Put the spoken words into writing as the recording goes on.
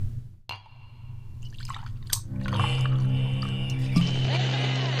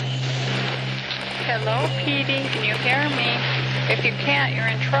Hello, Petey. Can you hear me? If you can't, you're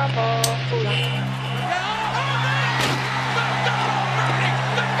in trouble.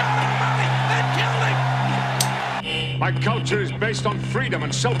 My culture is based on freedom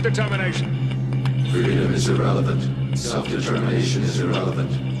and self-determination. Freedom is irrelevant. Self-determination is irrelevant.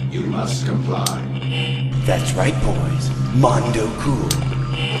 You must comply. That's right, boys. Mondo cool.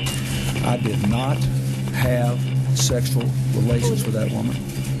 I did not have sexual relations with that woman,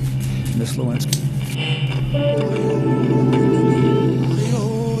 Miss Lewinsky.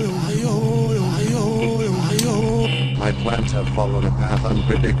 My plans have followed a path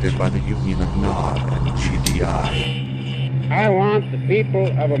unpredicted by the union of NOD and GDI. I want the people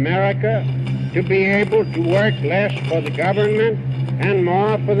of America to be able to work less for the government and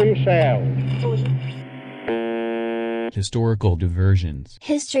more for themselves. Historical diversions.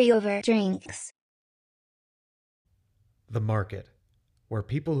 History over drinks. The market, where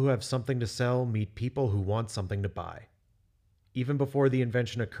people who have something to sell meet people who want something to buy. Even before the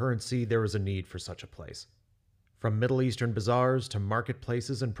invention of currency, there was a need for such a place. From Middle Eastern bazaars to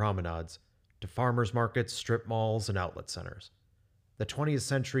marketplaces and promenades, to farmers markets, strip malls, and outlet centers. The 20th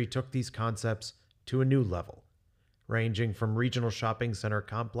century took these concepts to a new level, ranging from regional shopping center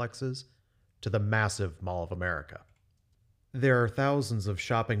complexes to the massive Mall of America. There are thousands of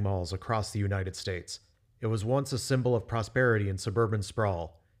shopping malls across the United States. It was once a symbol of prosperity and suburban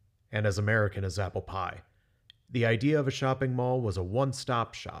sprawl, and as American as apple pie. The idea of a shopping mall was a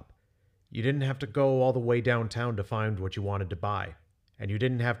one-stop shop. You didn't have to go all the way downtown to find what you wanted to buy, and you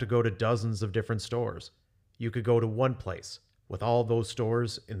didn't have to go to dozens of different stores. You could go to one place, with all those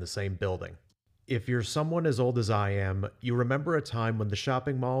stores in the same building. If you're someone as old as I am, you remember a time when the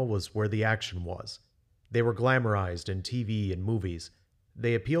shopping mall was where the action was. They were glamorized in TV and movies.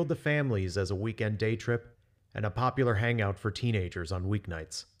 They appealed to families as a weekend day trip and a popular hangout for teenagers on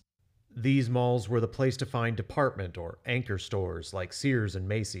weeknights. These malls were the place to find department or anchor stores like Sears and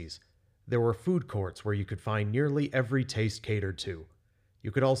Macy's. There were food courts where you could find nearly every taste catered to.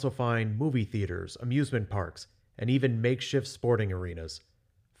 You could also find movie theaters, amusement parks, and even makeshift sporting arenas.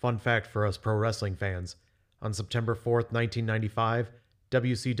 Fun fact for us pro wrestling fans, on September 4th, 1995,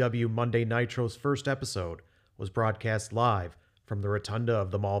 WCW Monday Nitro's first episode was broadcast live from the rotunda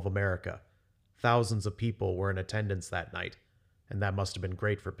of the Mall of America. Thousands of people were in attendance that night, and that must have been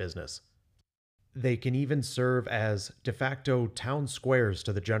great for business. They can even serve as de facto town squares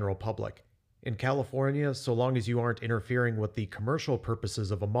to the general public. In California, so long as you aren't interfering with the commercial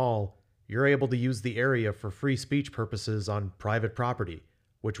purposes of a mall, you're able to use the area for free speech purposes on private property,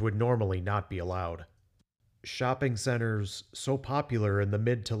 which would normally not be allowed. Shopping centers, so popular in the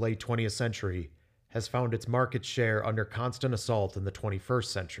mid to late 20th century, has found its market share under constant assault in the 21st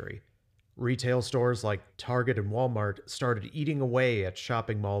century. Retail stores like Target and Walmart started eating away at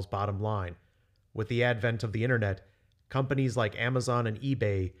shopping malls' bottom line. With the advent of the internet, companies like Amazon and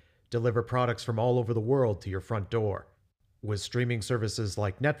eBay deliver products from all over the world to your front door. With streaming services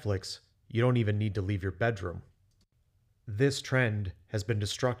like Netflix, you don't even need to leave your bedroom. This trend has been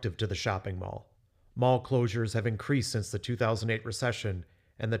destructive to the shopping mall. Mall closures have increased since the 2008 recession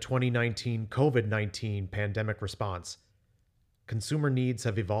and the 2019 COVID-19 pandemic response. Consumer needs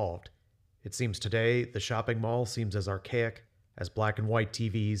have evolved. It seems today the shopping mall seems as archaic as black and white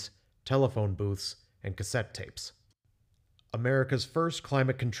TVs, telephone booths, and cassette tapes. America's first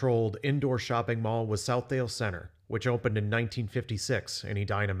climate-controlled indoor shopping mall was Southdale Center, which opened in 1956 in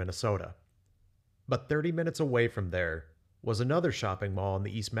Edina, Minnesota. But 30 minutes away from there was another shopping mall in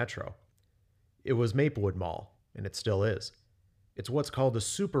the East Metro. It was Maplewood Mall, and it still is. It's what's called a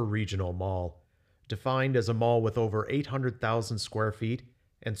super-regional mall, defined as a mall with over 800,000 square feet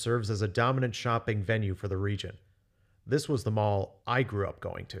and serves as a dominant shopping venue for the region. This was the mall I grew up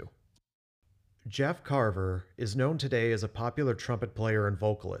going to. Jeff Carver is known today as a popular trumpet player and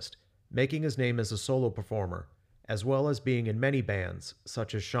vocalist, making his name as a solo performer, as well as being in many bands,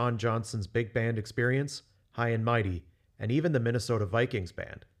 such as Sean Johnson's big band Experience, High and Mighty, and even the Minnesota Vikings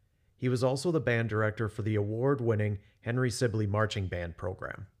Band. He was also the band director for the award-winning Henry Sibley Marching Band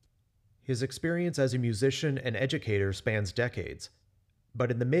program. His experience as a musician and educator spans decades,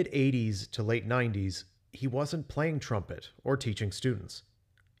 but in the mid-'80s to late '90s, he wasn't playing trumpet or teaching students.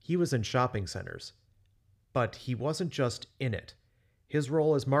 He was in shopping centers. But he wasn't just in it. His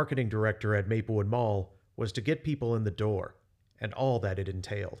role as marketing director at Maplewood Mall was to get people in the door, and all that it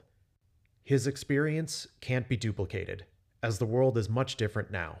entailed. His experience can't be duplicated, as the world is much different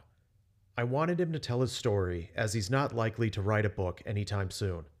now. I wanted him to tell his story, as he's not likely to write a book anytime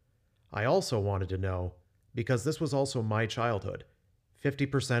soon. I also wanted to know, because this was also my childhood.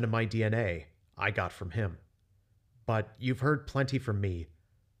 50% of my DNA I got from him. But you've heard plenty from me.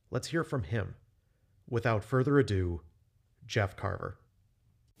 Let's hear from him. without further ado, Jeff Carver.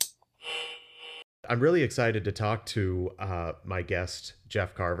 I'm really excited to talk to my guest,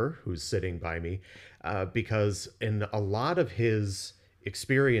 Jeff Carver, who's sitting by me, because in a lot of his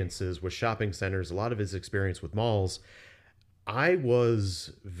experiences with shopping centers, a lot of his experience with malls, I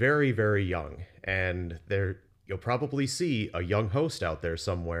was very, very young. And there, you'll probably see a young host out there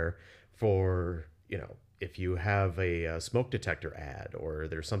somewhere for, if you have a smoke detector ad or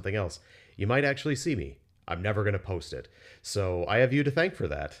there's something else, you might actually see me. I'm never going to post it. So I have you to thank for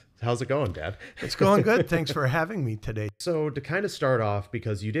that. How's it going, Dad? It's going good. Thanks for having me today. So to kind of start off,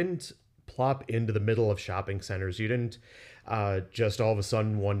 because you didn't plop into the middle of shopping centers, you didn't just all of a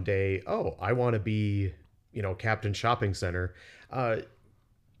sudden one day, oh, I want to be, Captain Shopping Center.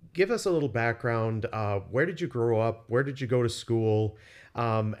 Give us a little background. Where did you grow up? Where did you go to school?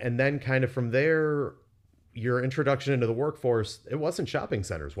 And then kind of from there, your introduction into the workforce, it wasn't shopping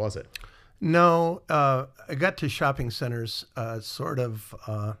centers, was it? No, I got to shopping centers sort of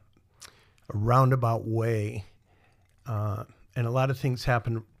a roundabout way, and a lot of things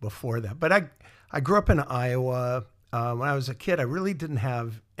happened before that. But I grew up in Iowa. When I was a kid, I really didn't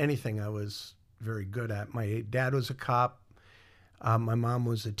have anything I was very good at. My dad was a cop. My mom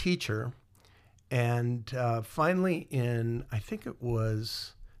was a teacher. And finally I think it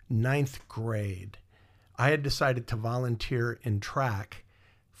was 9th grade, I had decided to volunteer in track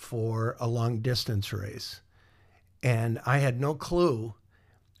for a long distance race. And I had no clue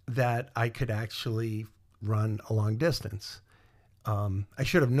that I could actually run a long distance. I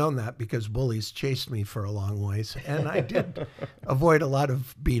should have known that because bullies chased me for a long ways. And I did avoid a lot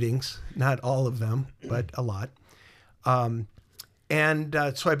of beatings, not all of them, but a lot. So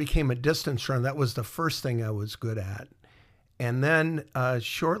I became a distance runner. That was the first thing I was good at. And then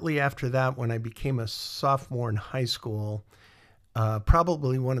shortly after that, when I became a sophomore in high school,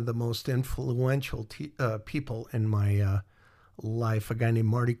 probably one of the most influential people in my life, a guy named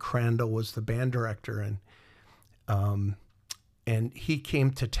Marty Crandall, was the band director, and he came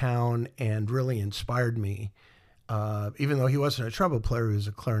to town and really inspired me. Even though he wasn't a trumpet player, he was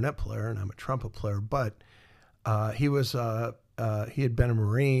a clarinet player, and I'm a trumpet player. But he had been a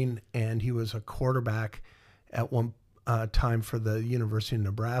Marine, and he was a quarterback at one time for the University of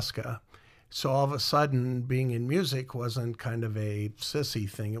Nebraska. So all of a sudden, being in music wasn't kind of a sissy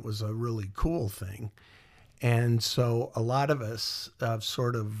thing. It was a really cool thing. And so a lot of us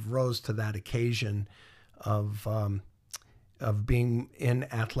sort of rose to that occasion of being in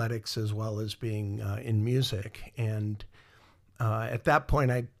athletics as well as being in music. And at that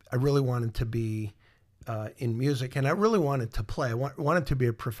point, I really wanted to be in music, and I really wanted to play. I wanted to be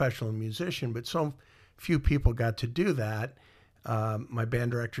a professional musician, but so few people got to do that. My band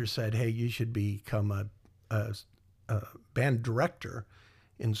director said, hey, you should become a band director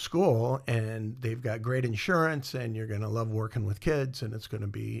in school, and they've got great insurance, and you're going to love working with kids, and it's going to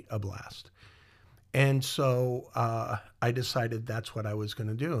be a blast. And so I decided that's what I was going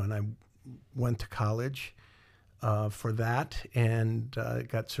to do, and I went to college for that, and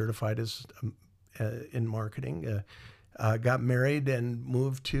got certified as in marketing. Got married and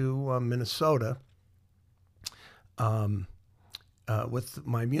moved to Minnesota with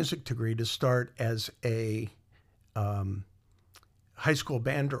my music degree to start as a high school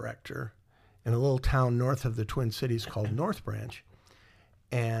band director in a little town north of the Twin Cities called North Branch.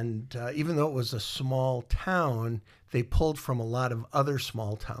 And even though it was a small town, they pulled from a lot of other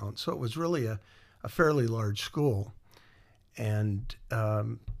small towns. So it was really a fairly large school. And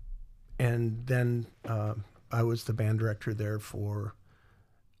then I was the band director there for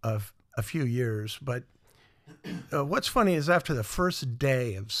a few years. But what's funny is after the first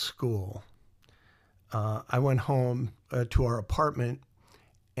day of school, I went home to our apartment,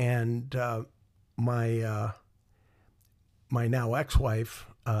 and my now ex-wife,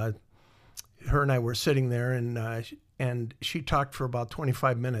 her and I were sitting there, and she talked for about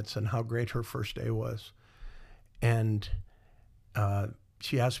 25 minutes on how great her first day was. And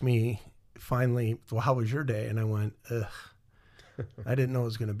she asked me finally, well, how was your day? And I went, ugh, I didn't know it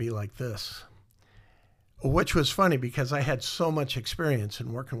was going to be like this. Which was funny because I had so much experience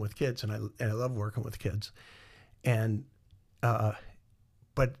in working with kids, and I love working with kids. And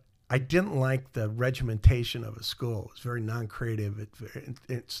but I didn't like the regimentation of a school. It was very non-creative.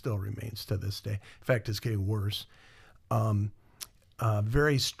 It still remains to this day. In fact, it's getting worse.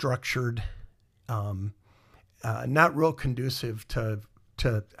 Very structured, not real conducive to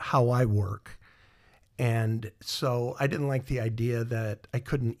how I work. And so I didn't like the idea that I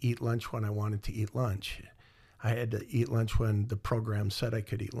couldn't eat lunch when I wanted to eat lunch. I had to eat lunch when the program said I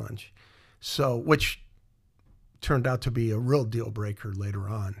could eat lunch. So, which turned out to be a real deal breaker later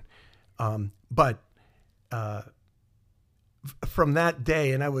on. But from that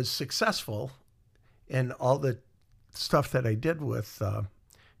day, and I was successful in all the stuff that I did with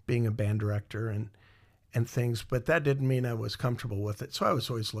being a band director and things, but that didn't mean I was comfortable with it. So I was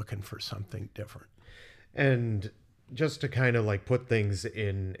always looking for something different. And just to kind of like put things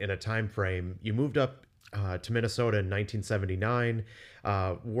in a time frame, you moved up to Minnesota in 1979,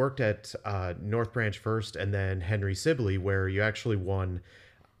 worked at North Branch first, and then Henry Sibley, where you actually won.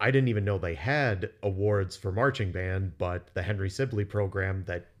 I didn't even know they had awards for marching band, but the Henry Sibley program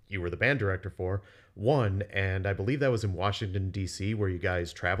that you were the band director for won, and I believe that was in Washington, D.C., where you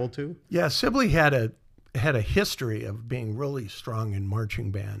guys traveled to. Yeah, Sibley had a history of being really strong in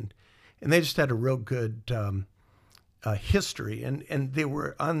marching band, and they just had a real good history, and they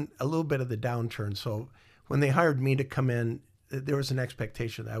were on a little bit of the downturn. So when they hired me to come in, there was an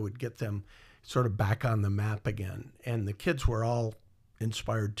expectation that I would get them sort of back on the map again, and the kids were all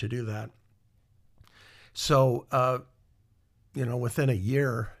inspired to do that. So, within a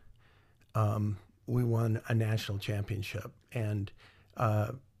year, we won a national championship and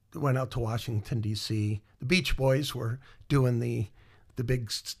went out to Washington, D.C. The Beach Boys were doing the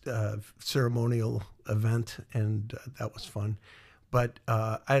big ceremonial event, and that was fun. But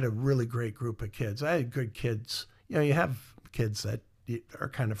I had a really great group of kids. I had good kids. You have kids that are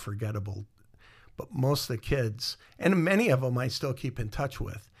kind of forgettable, but most of the kids, and many of them I still keep in touch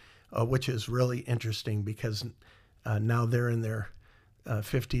with, which is really interesting because now they're in their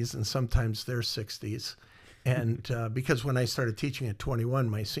 50s and sometimes their 60s. And because when I started teaching at 21,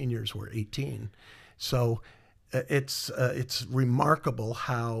 my seniors were 18. So it's remarkable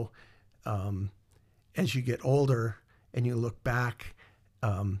how as you get older and you look back,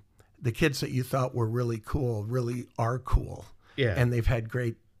 the kids that you thought were really cool really are cool. Yeah. And they've had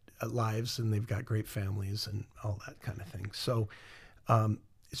great lives and they've got great families and all that kind of thing. So,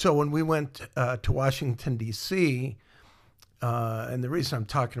 so when we went to Washington, D.C., and the reason I'm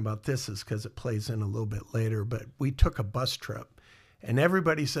talking about this is because it plays in a little bit later, but we took a bus trip and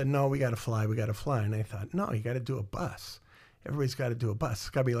everybody said, no, we got to fly. And I thought, no, you got to do a bus. Everybody's got to do a bus. It's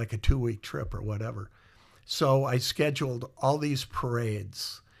got to be like a 2-week trip or whatever. So I scheduled all these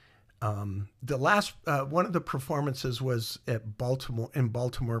parades. The last one of the performances was in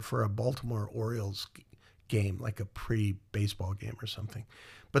Baltimore for a Baltimore Orioles game, like a pre-baseball game or something.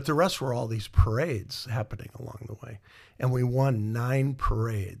 But the rest were all these parades happening along the way. And we won 9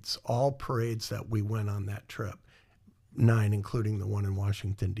 parades, all parades that we went on that trip, 9, including the one in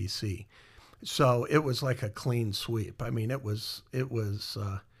Washington, D.C. So it was like a clean sweep. I mean, it was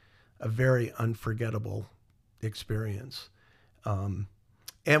a very unforgettable experience.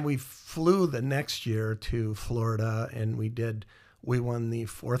 And we flew the next year to Florida, and we won the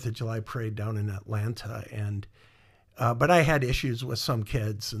 4th of July parade down in Atlanta. And but I had issues with some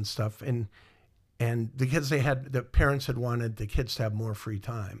kids and stuff, and the kids the parents had wanted the kids to have more free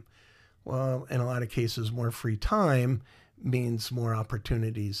time. Well, in a lot of cases, more free time means more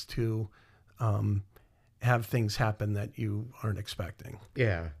opportunities to have things happen that you aren't expecting.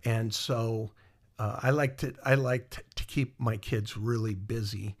 Yeah. And so I liked to keep my kids really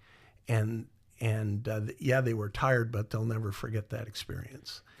busy, and they were tired, but they'll never forget that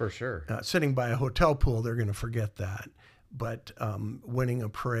experience. For sure. Sitting by a hotel pool, they're going to forget that. But winning a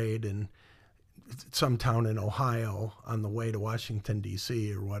parade in some town in Ohio on the way to Washington,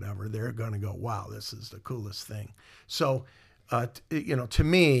 D.C. or whatever, they're going to go, wow, this is the coolest thing. So, to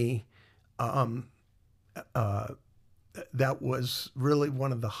me, that was really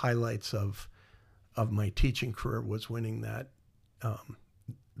one of the highlights of my teaching career, was winning that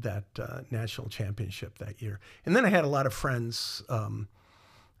national championship that year. And then I had a lot of friends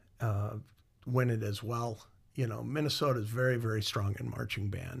win it as well. Minnesota is very, very strong in marching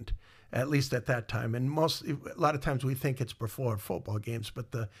band, at least at that time. And a lot of times we think it's before football games,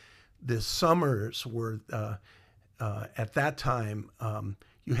 but the summers were, at that time,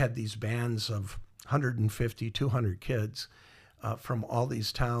 you had these bands of 150, 200 kids from all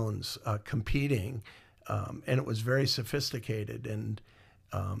these towns competing, and it was very sophisticated. And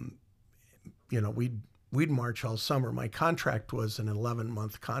we'd march all summer. My contract was an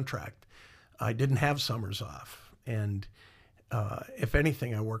 11-month contract. I didn't have summers off, and if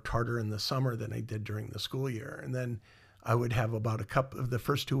anything, I worked harder in the summer than I did during the school year. And then I would have about the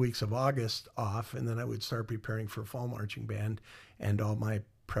first 2 weeks of August off, and then I would start preparing for fall marching band and all my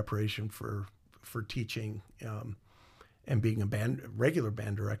preparation for teaching and being a regular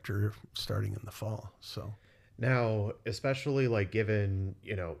band director starting in the fall. So now, especially like given,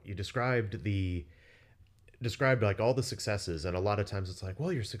 you described like all the successes, and a lot of times it's like,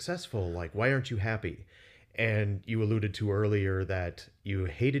 well, you're successful, like why aren't you happy? And you alluded to earlier that you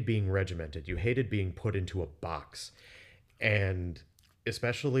hated being regimented. You hated being put into a box. And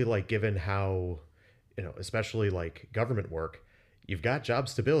especially like given how, especially like government work, you've got job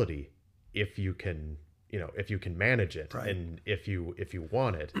stability if you can, if you can manage it, Right. and if you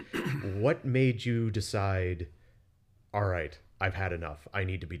want it. What made you decide, all right, I've had enough. I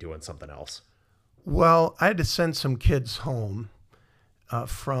need to be doing something else? Well, I had to send some kids home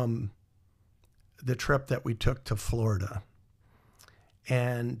from the trip that we took to Florida.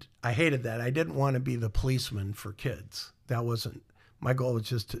 And I hated that. I didn't want to be the policeman for kids. That wasn't my goal.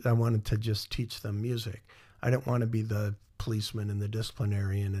 Was I wanted to just teach them music. I didn't want to be the policeman and the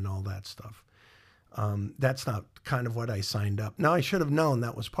disciplinarian and all that stuff. That's not kind of what I signed up. Now, I should have known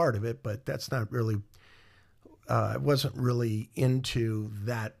that was part of it, but that's not really, I wasn't really into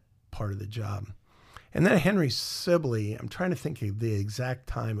that part of the job. And then Henry Sibley, I'm trying to think of the exact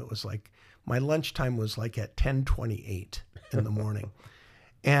time. It was like, my lunchtime was like at 10:28 in the morning.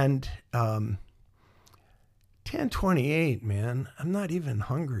 And 10:28, man, I'm not even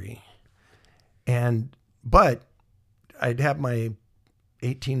hungry. But I'd have my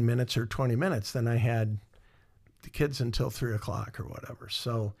 18 minutes or 20 minutes. Then I had the kids until 3 o'clock or whatever.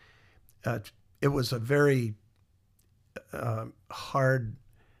 So it was a very hard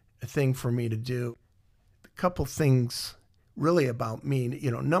thing for me to do. A couple things really about me,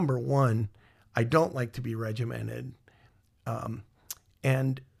 number one, I don't like to be regimented.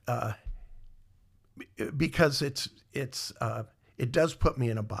 Because it does put me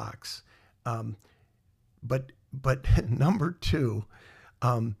in a box. But number two,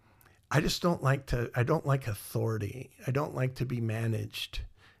 I just don't like authority. I don't like to be managed.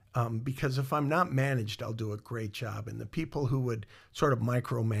 Because if I'm not managed, I'll do a great job. And the people who would sort of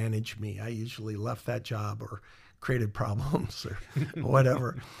micromanage me, I usually left that job or created problems or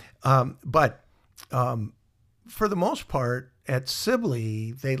whatever. But for the most part, at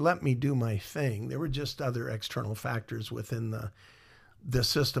Sibley, they let me do my thing. There were just other external factors within the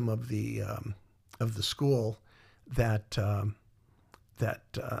system of the school that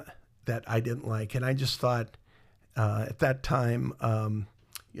I didn't like, and I just thought at that time,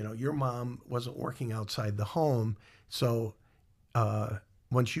 your mom wasn't working outside the home, so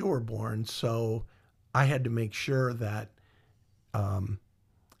once you were born, so I had to make sure that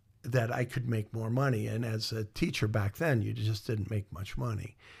I could make more money. And as a teacher back then, you just didn't make much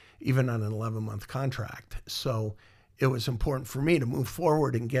money, even on an 11-month contract. So it was important for me to move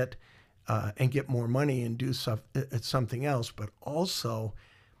forward and get more money and do something else. But also,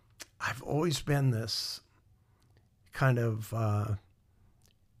 I've always been this kind of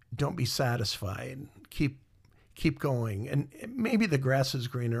don't be satisfied, keep going. And maybe the grass is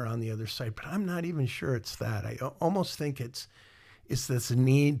greener on the other side, but I'm not even sure it's that. I almost think it's this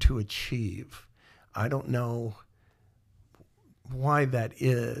need to achieve. I don't know why that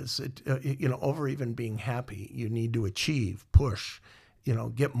is. Over even being happy, you need to achieve, push,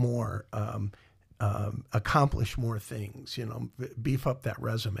 get more, accomplish more things, beef up that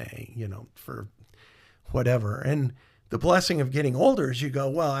resume, for whatever. And the blessing of getting older is you go,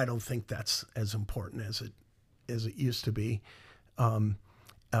 well, I don't think that's as important as it used to be.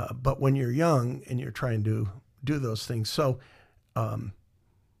 But when you're young and you're trying to do those things. So,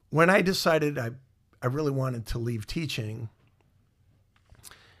 when I decided I really wanted to leave teaching,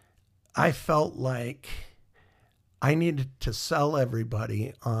 I felt like I needed to sell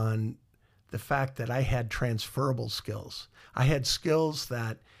everybody on the fact that I had transferable skills. I had skills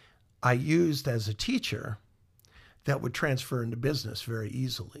that I used as a teacher that would transfer into business very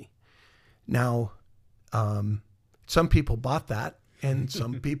easily. Now, some people bought that and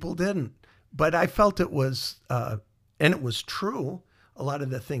some people didn't. But I felt it was, and it was true, a lot of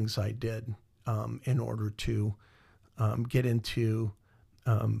the things I did in order to get into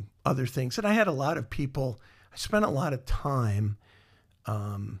other things. And I had a lot of people, I spent a lot of time,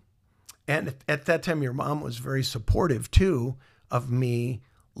 and at that time your mom was very supportive too of me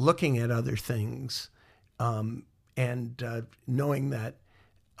looking at other things and knowing that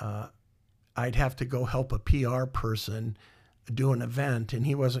I'd have to go help a PR person do an event and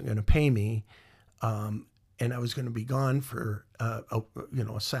he wasn't going to pay me. And I was going to be gone for a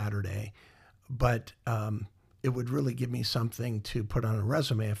Saturday, but it would really give me something to put on a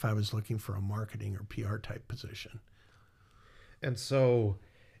resume if I was looking for a marketing or PR type position. And so,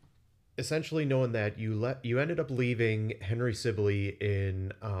 essentially, knowing that you ended up leaving Henry Sibley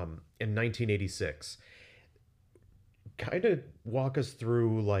in 1986. Kind of walk us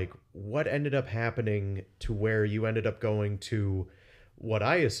through like what ended up happening to where you ended up going to what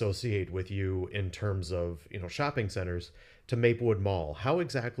I associate with you in terms of, shopping centers, to Maplewood Mall. How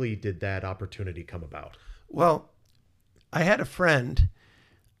exactly did that opportunity come about? Well, I had a friend.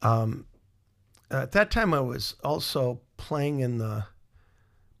 At that time, I was also playing in the.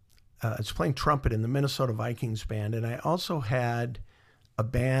 I was playing trumpet in the Minnesota Vikings band, and I also had a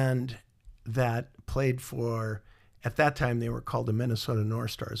band that played for. At that time, they were called the Minnesota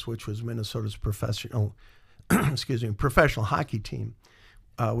North Stars, which was Minnesota's professional, professional hockey team,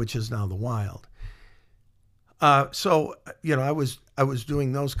 which is now the Wild. So I was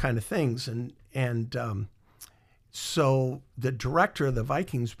doing those kind of things, and so the director of the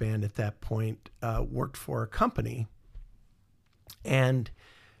Vikings band at that point worked for a company, and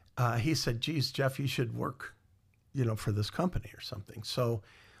he said, "Geez, Jeff, you should work, for this company or something." So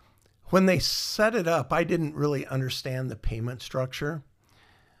when they set it up, I didn't really understand the payment structure,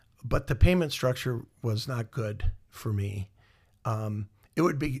 but the payment structure was not good for me. It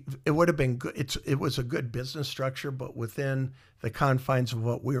would have been good. It was a good business structure, but within the confines of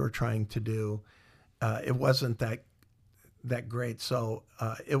what we were trying to do, it wasn't that great. So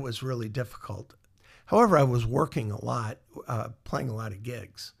it was really difficult. However, I was working a lot, playing a lot of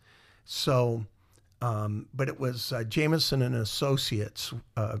gigs. So, but it was Jameson and Associates,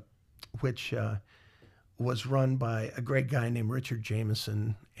 which was run by a great guy named Richard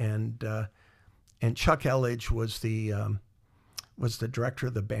Jameson, and Chuck Elledge was the director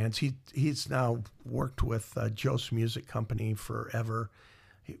of the bands. He's now worked with Joe's Music Company forever.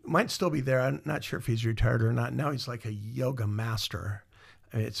 He might still be there. I'm not sure if he's retired or not. Now he's like a yoga master.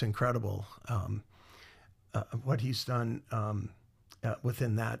 I mean, it's incredible what he's done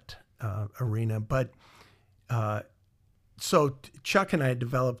within that arena. But so Chuck and I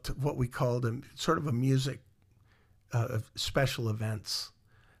developed what we called sort of a music special events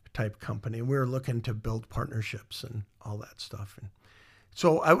type company. We were looking to build partnerships and all that stuff. And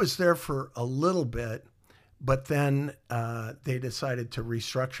so I was there for a little bit, but then they decided to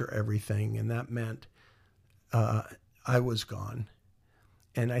restructure everything, and that meant I was gone.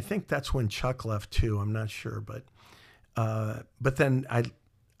 And I think that's when Chuck left too. I'm not sure, but then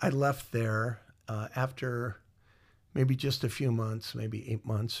I left there after maybe just a few months, maybe 8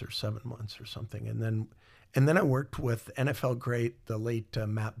 months or 7 months or something, and then I worked with NFL great, the late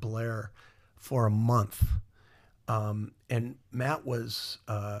Matt Blair, for a month. And Matt was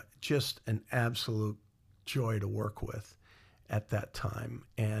just an absolute joy to work with at that time.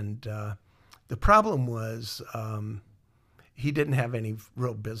 And the problem was he didn't have any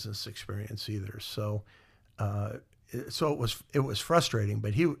real business experience either. So it was frustrating,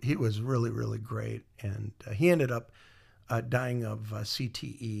 but he was really, really great. And he ended up dying of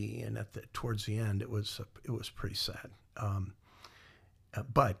CTE, and towards the end, it was pretty sad.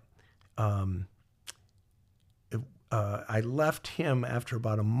 But I left him after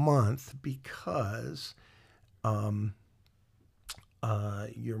about a month because your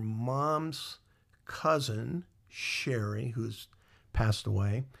mom's cousin, Sherry, who's passed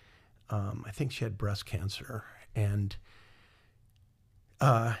away, I think she had breast cancer. And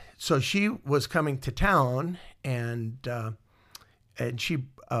so she was coming to town, and she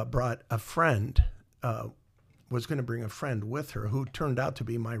brought a friend, was going to bring a friend with her who turned out to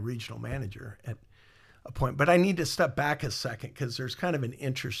be my regional manager at a point. But I need to step back a second because there's kind of an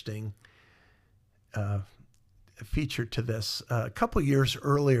interesting feature to this. A couple years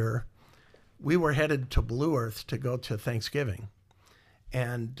earlier, we were headed to Blue Earth to go to Thanksgiving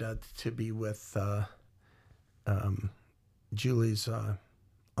and to be with Julie's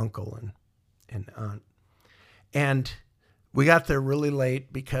uncle and aunt. And we got there really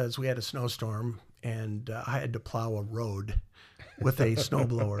late because we had a snowstorm, and I had to plow a road with a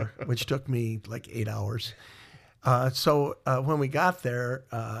snowblower, which took me like 8 hours. So when we got there,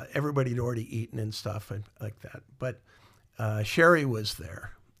 everybody had already eaten and stuff like that. But Sherry was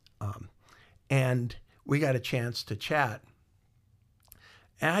there, and we got a chance to chat.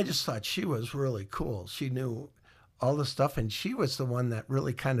 And I just thought she was really cool. She knew all the stuff, and she was the one that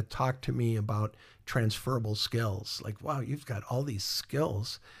really kind of talked to me about transferable skills. Like, wow, you've got all these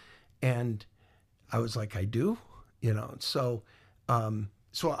skills. And I was like, I do? So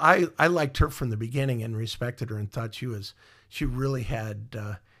I liked her from the beginning and respected her and thought she really had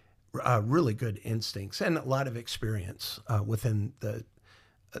really good instincts and a lot of experience within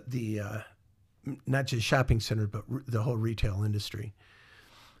the not just shopping center, but the whole retail industry.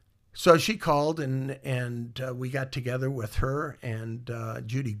 So she called, and we got together with her and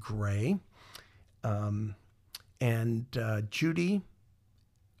Judy Gray. And Judy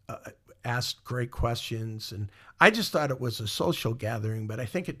asked great questions, and I just thought it was a social gathering, but I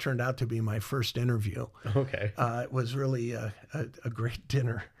think it turned out to be my first interview. Okay. It was really a great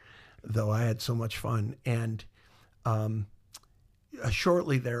dinner, though I had so much fun. And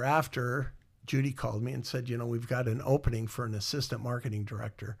shortly thereafter, Judy called me and said, we've got an opening for an assistant marketing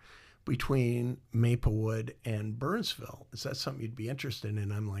director between Maplewood and Burnsville. Is that something you'd be interested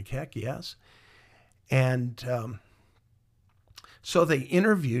in? I'm like, heck yes. And so they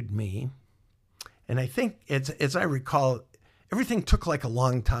interviewed me. And I think, as I recall, everything took like a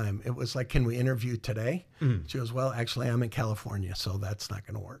long time. It was like, can we interview today? Mm. She goes, well, actually, I'm in California, so that's not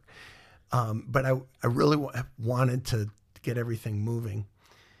going to work. But I really wanted to get everything moving.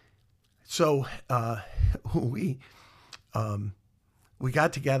 So we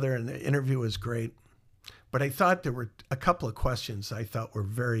got together, and the interview was great. But I thought there were a couple of questions I thought were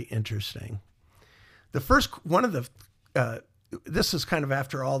very interesting. The first, one of the, this is kind of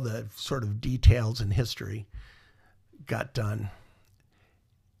after all the sort of details and history got done.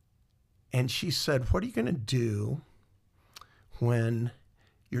 And she said, what are you going to do when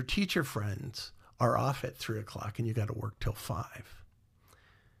your teacher friends are off at 3:00 and you got to work till 5?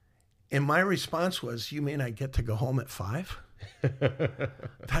 And my response was, you mean I get to go home at 5?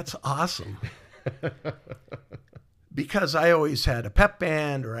 That's awesome. Because I always had a pep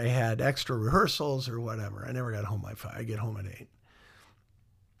band, or I had extra rehearsals or whatever. I never got home by 5. I get home at 8.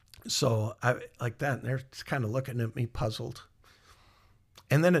 So I like that. And they're kind of looking at me puzzled.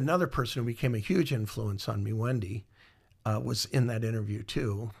 And then another person who became a huge influence on me, Wendy, was in that interview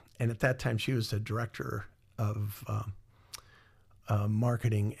too. And at that time, she was the director of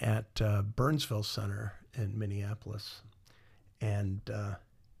marketing at Burnsville Center in Minneapolis. And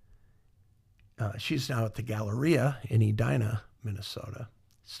she's now at the Galleria in Edina, Minnesota,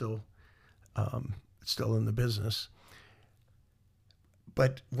 still in the business.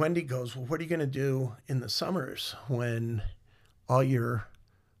 But Wendy goes, well, what are you going to do in the summers when all your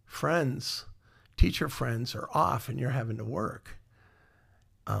friends, teacher friends, are off and you're having to work?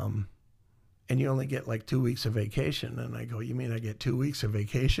 And you only get like 2 weeks of vacation. And I go, you mean I get 2 weeks of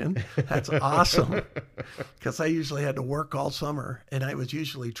vacation? That's awesome. Because I usually had to work all summer, and I was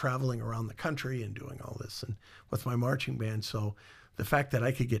usually traveling around the country and doing all this and with my marching band. So the fact that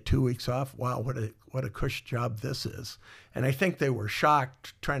I could get 2 weeks off, wow, what a cush job this is. And I think they were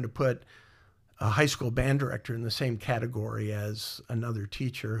shocked trying to put a high school band director in the same category as another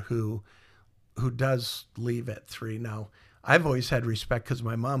teacher who does leave at 3. Now, I've always had respect because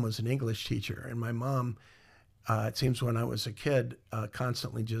my mom was an English teacher, and my mom, it seems when I was a kid,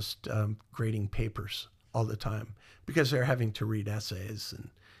 constantly just grading papers all the time because they're having to read essays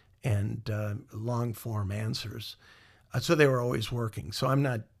and long form answers. So they were always working. So I'm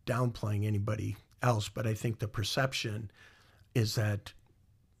not downplaying anybody else, but I think the perception is that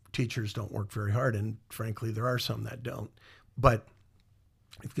teachers don't work very hard, and frankly, there are some that don't. But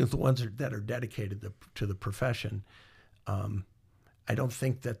if the ones that are dedicated to the profession, I don't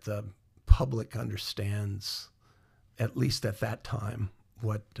think that the public understands, at least at that time,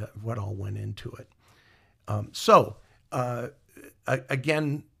 what all went into it.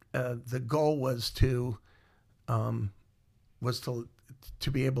 Again, the goal was to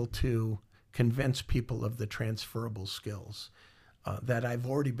be able to convince people of the transferable skills that I've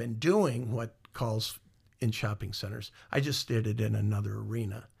already been doing what calls in shopping centers. I just did it in another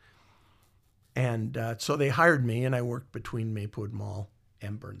arena. And so they hired me, and I worked between Maplewood Mall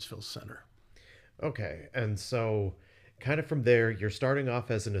and Burnsville Center. Okay, and so kind of from there, you're starting off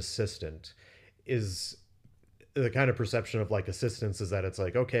as an assistant. Is the kind of perception of like assistants is that it's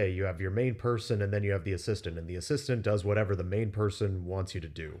like, okay, you have your main person and then you have the assistant, and the assistant does whatever the main person wants you to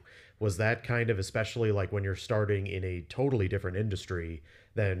do. Was that kind of, especially like when you're starting in a totally different industry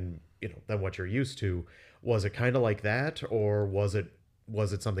than what you're used to, was it kind of like that, or was it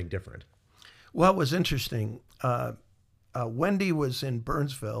something different? Well, it was interesting. Wendy was in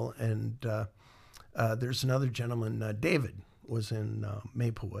Burnsville, and there's another gentleman, David, was in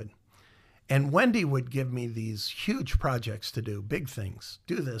Maplewood. And Wendy would give me these huge projects to do, big things.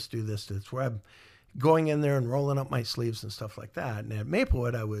 Do this, where I'm going in there and rolling up my sleeves and stuff like that. And at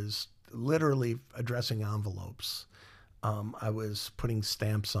Maplewood, I was literally addressing envelopes. I was putting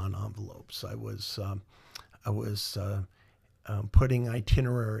stamps on envelopes. I was putting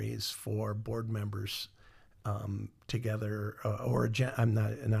itineraries for board members together,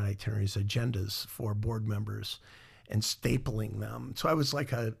 not itineraries, agendas for board members, and stapling them. So I was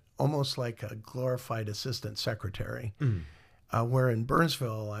almost like a glorified assistant secretary. Where in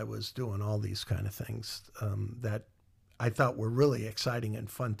Burnsville, I was doing all these kind of things that I thought were really exciting and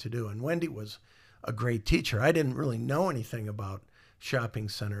fun to do. And Wendy was a great teacher. I didn't really know anything about shopping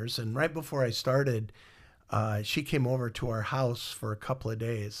centers. And right before I started, she came over to our house for a couple of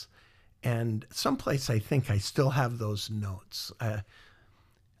days. And someplace I think I still have those notes. I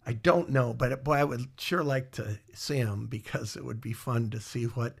don't know, but boy, I would sure like to see them, because it would be fun to see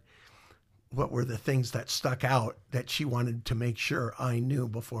what were the things that stuck out that she wanted to make sure I knew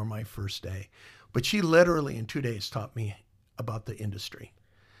before my first day. But she literally in 2 days taught me about the industry.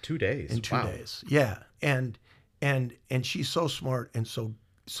 2 days. In 2 Wow. days. Yeah. And she's so smart and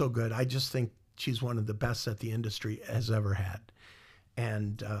so good. I just think she's one of the best that the industry has ever had.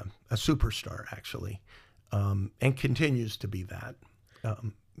 And a superstar, actually. And continues to be that.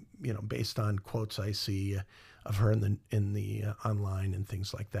 Based on quotes I see of her in the online and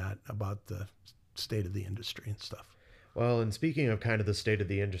things like that about the state of the industry and stuff. Well, and speaking of kind of the state of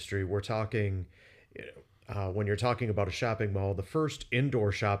the industry, we're talking, when you're talking about a shopping mall, the first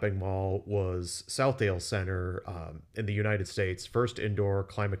indoor shopping mall was Southdale Center in the United States. First indoor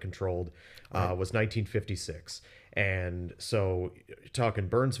climate controlled was 1956. And so talking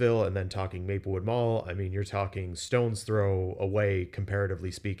Burnsville and then talking Maplewood Mall, I mean, you're talking stone's throw away,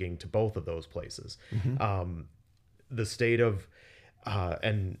 comparatively speaking, to both of those places. Mm-hmm. The state of,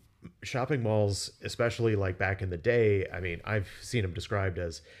 and shopping malls, especially like back in the day, I mean, I've seen them described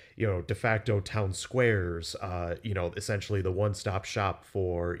as, de facto town squares, essentially the one-stop shop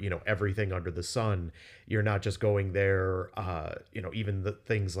for, everything under the sun. You're not just going there, even the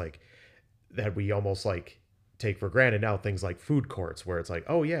things like that we almost like take for granted now, things like food courts, where it's like,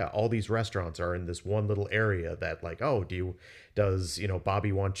 oh yeah, all these restaurants are in this one little area that like, oh, does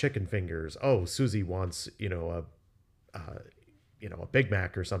Bobby want chicken fingers? Oh, Susie wants, a Big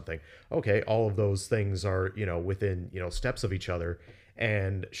Mac or something. Okay, all of those things are, within, steps of each other.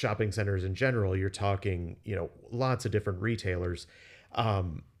 And shopping centers in general, you're talking, lots of different retailers.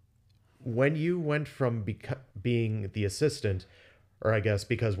 When you went from being the assistant, or I guess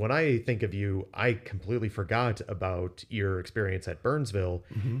because when I think of you, I completely forgot about your experience at Burnsville.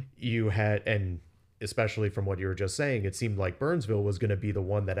 Mm-hmm. You had, and especially from what you were just saying, it seemed like Burnsville was going to be the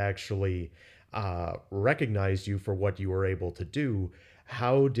one that actually recognized you for what you were able to do.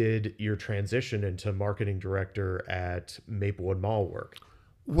 How did your transition into marketing director at Maplewood Mall work?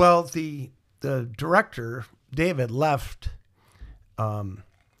 Well, the director, David, left.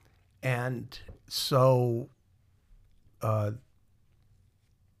 And so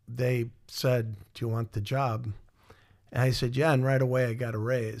they said, do you want the job? And I said, yeah. And right away I got a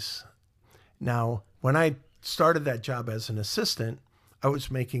raise. Now, when I started that job as an assistant, I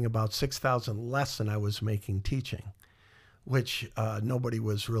was making about $6,000 less than I was making teaching, which nobody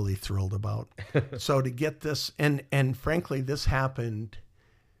was really thrilled about. So to get this, and frankly, this happened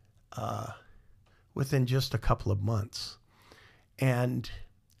within just a couple of months. And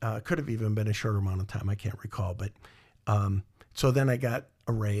could have even been a shorter amount of time. I can't recall. But so then I got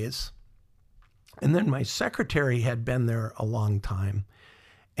a raise. And then my secretary had been there a long time.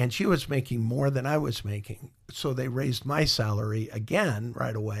 And she was making more than I was making. So they raised my salary again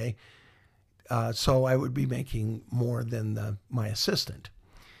right away. So I would be making more than my assistant.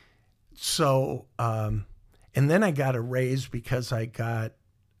 So, and then I got a raise because I got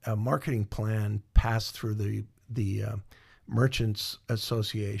a marketing plan passed through the Merchants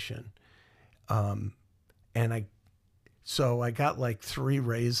Association. So I got like 3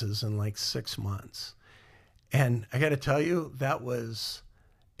 raises in like 6 months. And I got to tell you, that was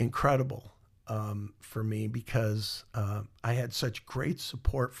incredible for me because I had such great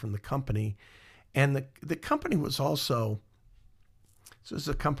support from the company. And the company was also, this was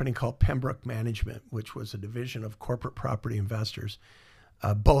a company called Pembroke Management, which was a division of Corporate Property Investors.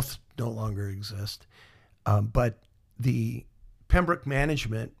 Both no longer exist. But the Pembroke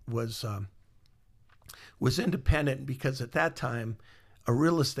Management was independent because at that time, a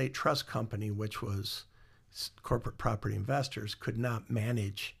real estate trust company, which was Corporate Property Investors, could not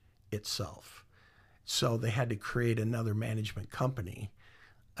manage itself. So they had to create another management company,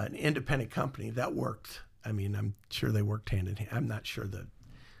 an independent company that worked. I mean, I'm sure they worked hand in hand. I'm not sure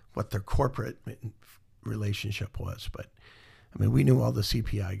what their corporate relationship was, but I mean, we knew all the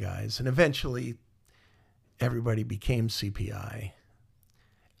CPI guys, and eventually everybody became CPI.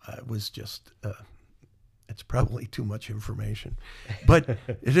 It was just, it's probably too much information, but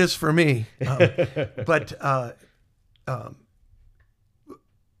it is for me.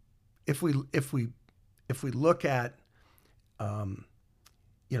 If we look at, I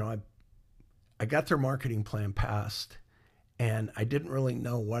got their marketing plan passed, and I didn't really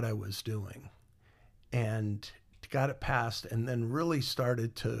know what I was doing, and got it passed, and then really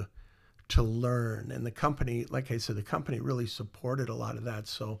started to learn. And the company, like I said, the company really supported a lot of that.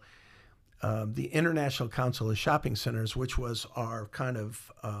 So the International Council of Shopping Centers, which was our kind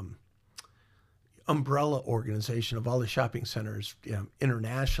of umbrella organization of all the shopping centers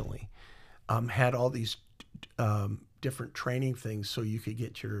internationally, had all these different training things so you could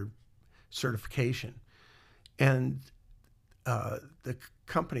get your certification. And the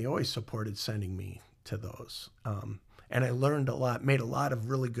company always supported sending me to those. And I learned a lot, made a lot of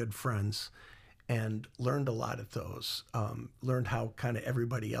really good friends, and learned a lot at those. Learned how kind of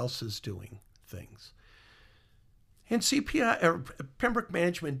everybody else is doing things. And Pembroke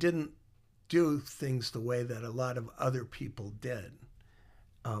Management didn't do things the way that a lot of other people did,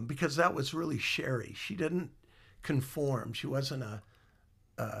 because that was really Sherry. She didn't conform. She wasn't a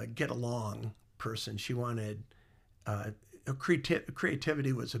get along person. She wanted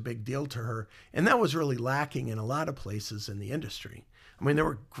creativity was a big deal to her, and that was really lacking in a lot of places in the industry. I mean, there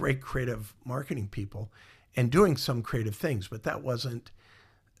were great creative marketing people and doing some creative things, but that wasn't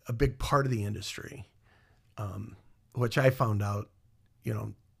a big part of the industry, which I found out,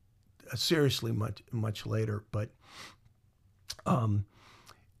 seriously much later. But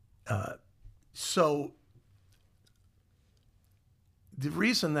so the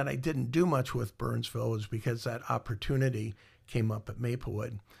reason that I didn't do much with Burnsville was because that opportunity came up at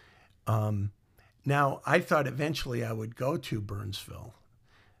Maplewood. Now, I thought eventually I would go to Burnsville,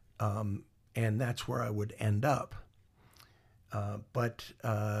 and that's where I would end up. But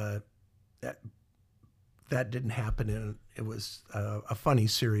that didn't happen, and it was a funny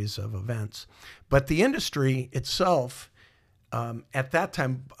series of events. But the industry itself, at that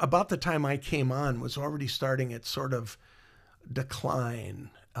time, about the time I came on, was already starting its sort of decline.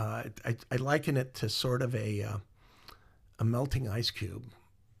 I liken it to sort of a melting ice cube,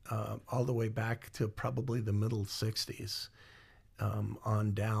 all the way back to probably the middle 60s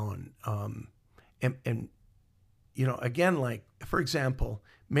on down. And again, like, for example,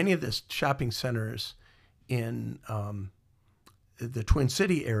 many of the shopping centers in the Twin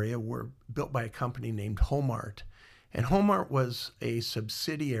City area were built by a company named Homart. And Homart was a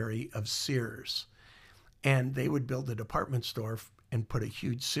subsidiary of Sears. And they would build a department store and put a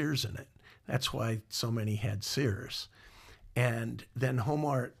huge Sears in it. That's why so many had Sears. And then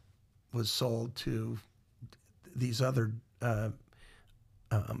Homart was sold to these other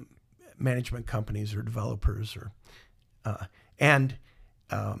management companies or developers, and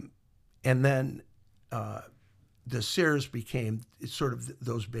then the Sears became sort of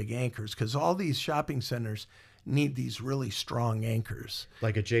those big anchors, because all these shopping centers need these really strong anchors.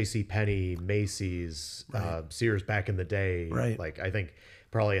 Like a J.C. Penney, Macy's, Right. Sears back in the day. Right. Like, I think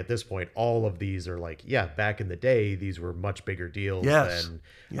probably at this point, all of these are like, yeah, back in the day, these were much bigger deals Yes.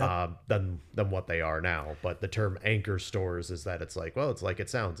 than what they are now. But the term anchor stores is that it's like, well, it's like it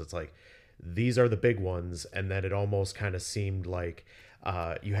sounds. It's like, these are the big ones. And then it almost kind of seemed like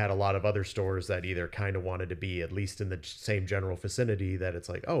you had a lot of other stores that either kind of wanted to be at least in the same general vicinity, that it's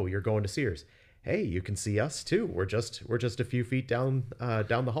like, oh, you're going to Sears. Hey, you can see us too. We're just a few feet down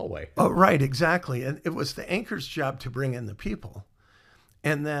the hallway. Oh, right, exactly. And it was the anchor's job to bring in the people.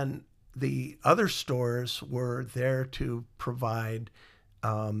 And then the other stores were there to provide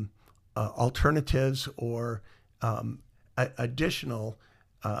alternatives or additional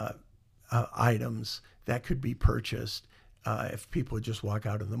items that could be purchased if people would just walk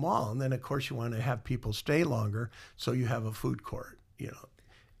out of the mall. And then, of course, you want to have people stay longer, so you have a food court,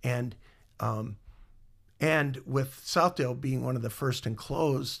 And with Southdale being one of the first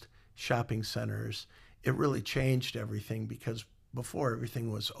enclosed shopping centers, it really changed everything, because before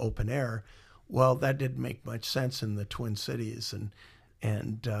everything was open air. Well, that didn't make much sense in the Twin Cities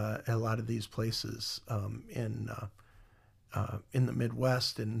and a lot of these places in the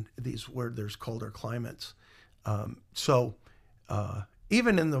Midwest and these where there's colder climates. So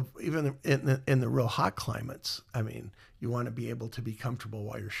even in the real hot climates, I mean, you want to be able to be comfortable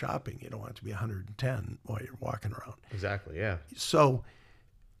while you're shopping. You don't want it to be 110 while you're walking around. Exactly. Yeah. So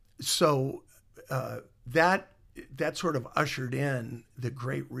that sort of ushered in the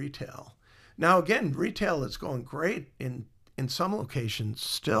great retail. Now, again, retail is going great in some locations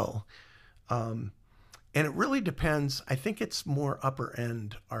still. And it really depends. I think it's more upper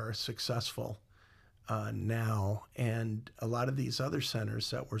end are successful now. And a lot of these other centers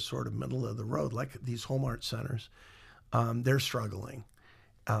that were sort of middle of the road, like these Homart centers, they're struggling,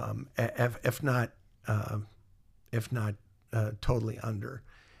 if not totally under.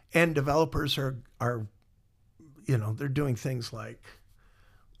 And developers are they're doing things like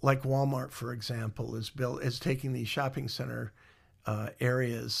Walmart, for example, is taking these shopping center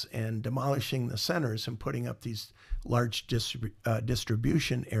areas and demolishing the centers and putting up these large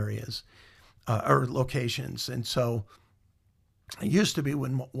distribution areas or locations. And so it used to be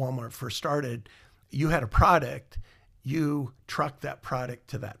when Walmart first started, you had a product, you truck that product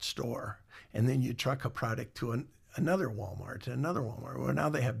to that store, and then you truck a product to another Walmart and another Walmart. Well, now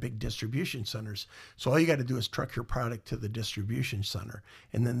they have big distribution centers. So all you got to do is truck your product to the distribution center,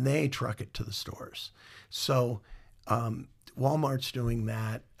 and then they truck it to the stores. So Walmart's doing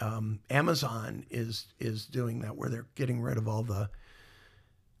that. Amazon is doing that, where they're getting rid of all the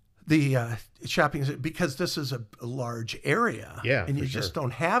shopping, because this is a large area. Yeah, and you for sure. just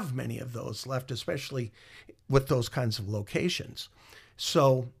don't have many of those left, especially with those kinds of locations.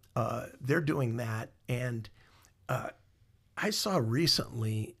 So they're doing that. And I saw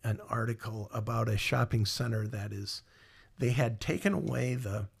recently an article about a shopping center they had taken away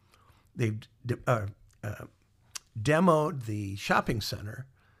they've demoed the shopping center,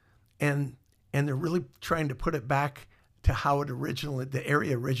 and they're really trying to put it back to how the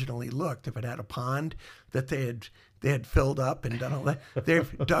area originally looked. If it had a pond that they had filled up and done all that,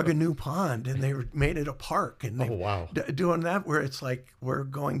 they've dug a new pond and they made it a park, and they're doing that, where it's like we're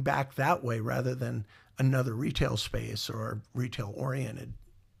going back that way rather than another retail space or retail oriented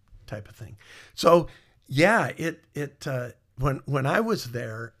type of thing. So yeah, when I was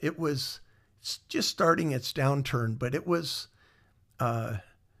there, it was just starting its downturn, but it was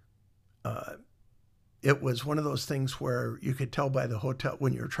one of those things where you could tell by the hotel,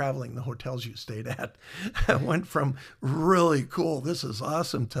 when you were traveling, the hotels you stayed at went from really cool, this is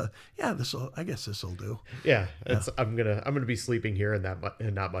awesome, to I guess this will do. Yeah, I'm gonna be sleeping here and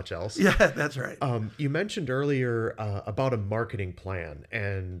not much else. Yeah, that's right. You mentioned earlier about a marketing plan,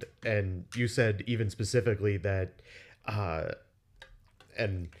 and you said even specifically that,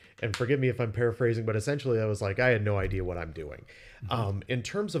 and forgive me if I'm paraphrasing, but essentially I was like, I had no idea what I'm doing. In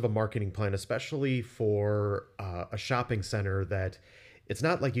terms of a marketing plan, especially for a shopping center, that it's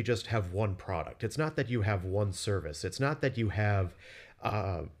not like you just have one product. It's not that you have one service. It's not that you have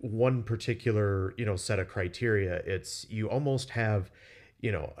one particular, set of criteria. It's you almost have,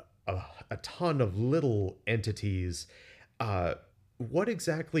 a ton of little entities. What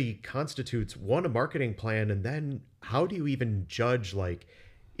exactly constitutes a marketing plan? And then how do you even judge, like,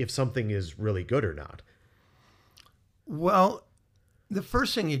 if something is really good or not? Well, the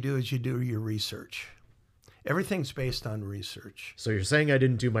first thing you do is you do your research. Everything's based on research. So you're saying I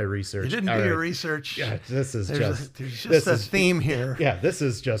didn't do my research? You didn't do your research. Yeah, there's just a theme here. Yeah, this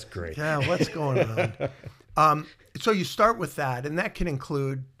is just great. Yeah, what's going on? So you start with that, and that can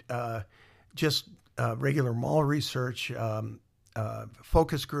include just regular mall research,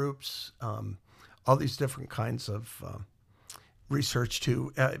 focus groups, all these different kinds of research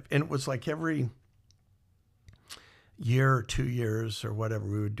too. And it was like every year or 2 years or whatever,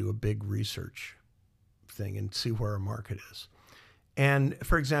 we would do a big research thing and see where our market is. And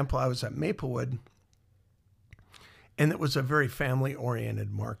for example, I was at Maplewood, and it was a very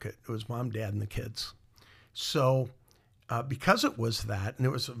family-oriented market. It was mom, dad, and the kids. So because it was that, and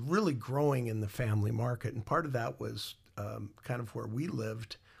it was really growing in the family market, and part of that was kind of where we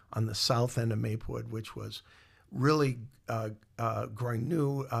lived on the south end of Maplewood, which was really growing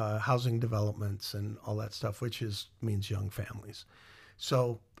new housing developments and all that stuff, which means young families.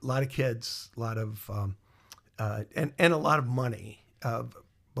 So a lot of kids, a lot of and a lot of money.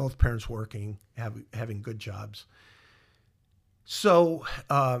 Both parents working, having good jobs. So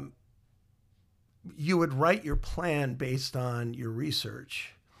you would write your plan based on your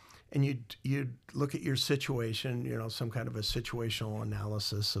research, and you'd look at your situation, some kind of a situational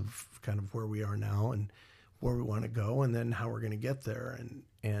analysis of kind of where we are now and where we want to go, and then how we're going to get there.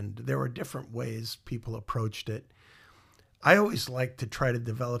 And there were different ways people approached it. I always like to try to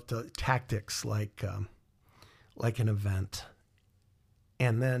develop the tactics like an event,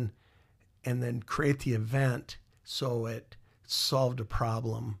 and then create the event so it solved a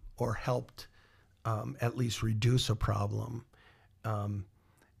problem or helped at least reduce a problem.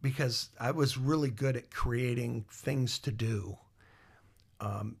 Because I was really good at creating things to do.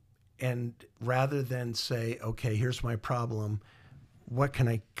 And rather than say, okay, here's my problem, what can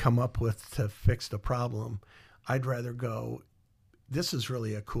I come up with to fix the problem? I'd rather go, this is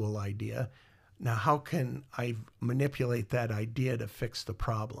really a cool idea. Now, how can I manipulate that idea to fix the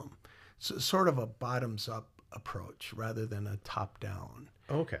problem? So sort of a bottoms up approach rather than a top down.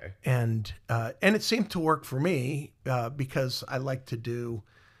 Okay. And it seemed to work for me because I like to do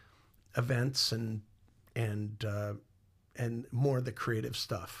events and more of the creative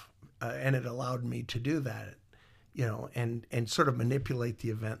stuff. And it allowed me to do that, and sort of manipulate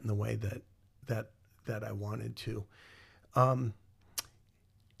the event in the way that I wanted to.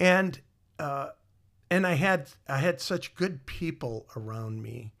 And I had such good people around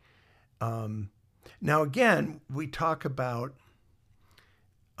me. Now again, we talk about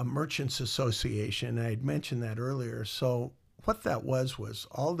a merchants association. I had mentioned that earlier. So what that was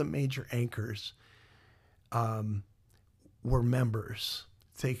all the major anchors were members.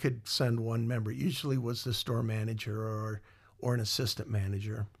 They could send one member. Usually was the store manager or an assistant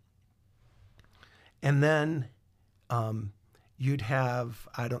manager. And then you'd have,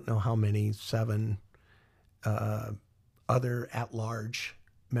 I don't know how many, 7 other at-large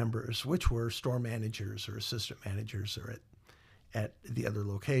members, which were store managers or assistant managers or at the other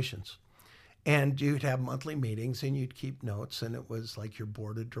locations. And you'd have monthly meetings and you'd keep notes, and it was like your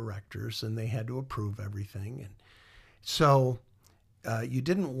board of directors, and they had to approve everything. And so you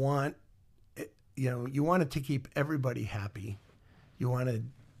didn't want, you wanted to keep everybody happy. You wanted,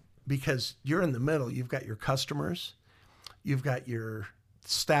 because you're in the middle, you've got your customers, you've got your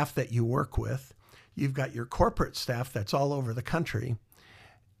staff that you work with, you've got your corporate staff that's all over the country.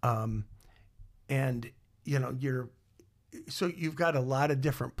 And, so you've got a lot of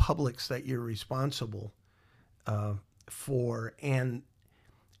different publics that you're responsible for. And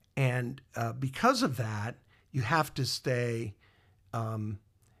because of that, you have to stay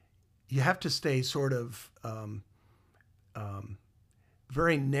sort of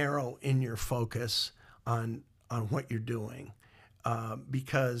very narrow in your focus on what you're doing.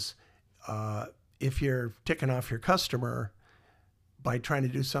 Because if you're ticking off your customer by trying to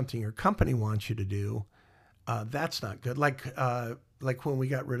do something your company wants you to do, that's not good. Like when we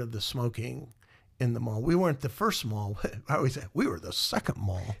got rid of the smoking in the mall, we weren't the first mall. I always say we were the second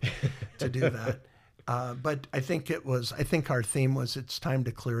mall to do that. But I think our theme was it's time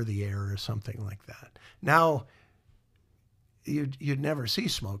to clear the air or something like that. Now, you'd never see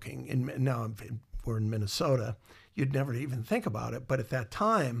smoking. And now we're in Minnesota. You'd never even think about it. But at that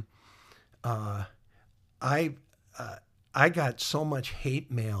time, I got so much hate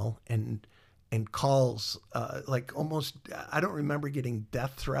mail and calls, like almost, I don't remember getting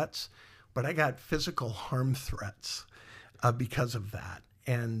death threats, but I got physical harm threats because of that.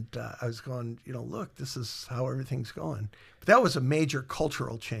 And I was going, look, this is how everything's going. But that was a major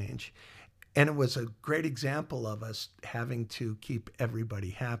cultural change. And it was a great example of us having to keep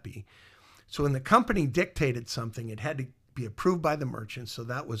everybody happy. So when the company dictated something, it had to be approved by the merchants. So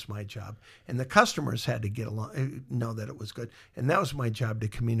that was my job. And the customers had to get along, know that it was good. And that was my job to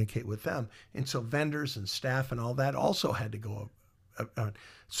communicate with them. And so vendors and staff and all that also had to go on.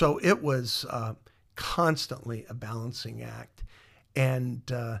 So it was constantly a balancing act. And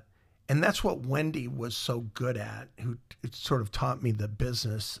that's what Wendy was so good at, who sort of taught me the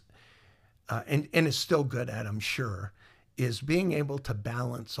business, and is still good at, I'm sure, is being able to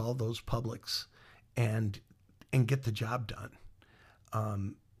balance all those publics and get the job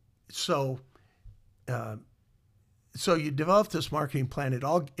done. So you develop this marketing plan.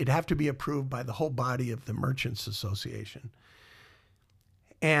 It'd have to be approved by the whole body of the Merchants Association.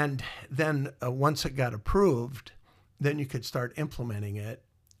 And then once it got approved, then you could start implementing it.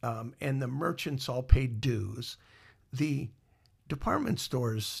 And the merchants all paid dues. The department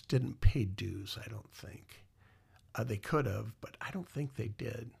stores didn't pay dues, I don't think. They could have, but I don't think they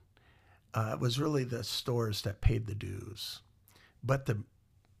did. It was really the stores that paid the dues. But the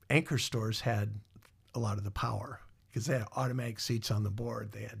anchor stores had a lot of the power because they had automatic seats on the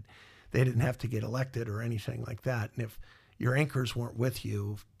board. They didn't have to get elected or anything like that. And if your anchors weren't with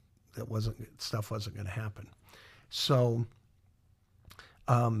you, stuff wasn't going to happen. So,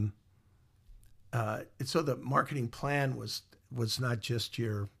 so the marketing plan was not just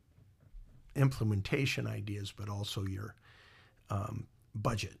your implementation ideas, but also your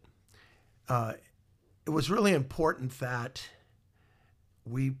budget. It was really important that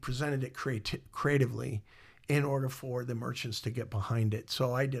we presented it creatively in order for the merchants to get behind it.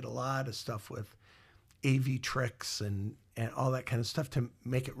 So I did a lot of stuff with AV tricks and all that kind of stuff to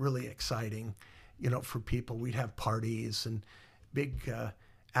make it really exciting, for people. We'd have parties and big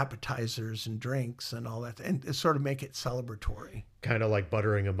appetizers and drinks and all that, and sort of make it celebratory. Kind of like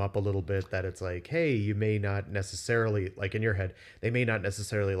buttering them up a little bit, that it's like, hey, you may not necessarily, like in your head, they may not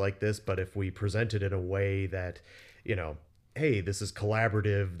necessarily like this, but if we present it in a way that, hey, this is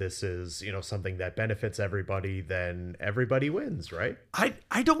collaborative, this is, something that benefits everybody, then everybody wins, right?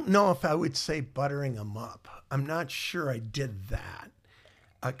 I don't know if I would say buttering them up. I'm not sure I did that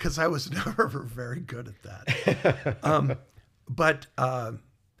because I was never very good at that.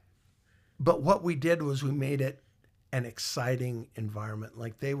 But what we did was we made it an exciting environment,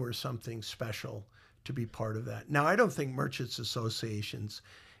 like they were something special to be part of that. Now, I don't think merchants associations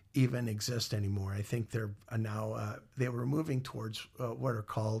even exist anymore. I think they're now, they were moving towards what are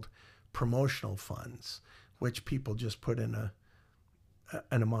called promotional funds, which people just put in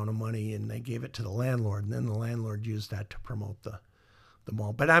an amount of money and they gave it to the landlord, and then the landlord used that to promote the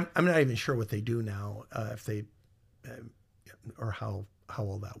mall. But I'm not even sure what they do now, if they, or how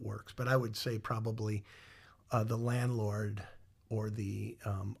all that works. But I would say probably the landlord or the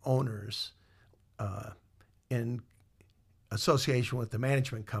owners in association with the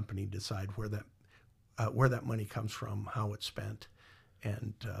management company decide where where that money comes from, how it's spent,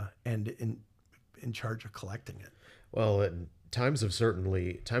 and in charge of collecting it. Well, and times have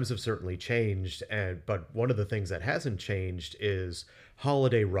certainly changed, but one of the things that hasn't changed is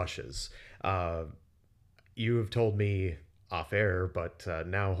holiday rushes. You have told me off air, but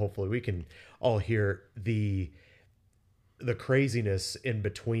now hopefully we can all hear the craziness in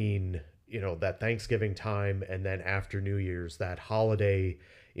between, that Thanksgiving time and then after New Year's, that holiday,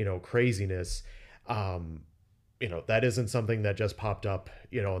 craziness. That isn't something that just popped up,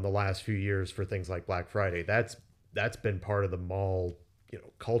 in the last few years for things like Black Friday. That's been part of the mall,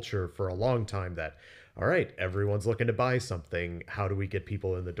 culture for a long time. That, all right, everyone's looking to buy something. How do we get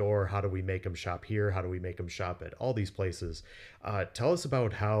people in the door? How do we make them shop here? How do we make them shop at all these places? Tell us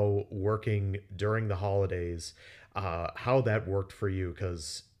about how working during the holidays, how that worked for you.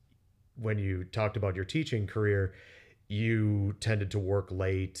 Because when you talked about your teaching career, you tended to work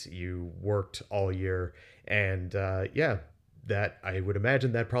late, you worked all year, and that I would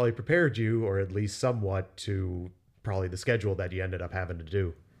imagine that probably prepared you, or at least somewhat, to probably the schedule that you ended up having to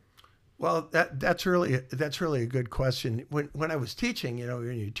do. Well, that's really a good question. When I was teaching,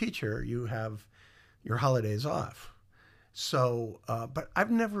 when you're a teacher, you have your holidays off. So, but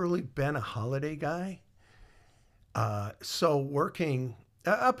I've never really been a holiday guy. So working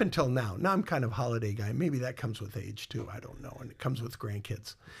up until now I'm kind of a holiday guy. Maybe that comes with age too. I don't know, and it comes with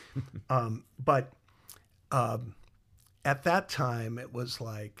grandkids. But at that time, it was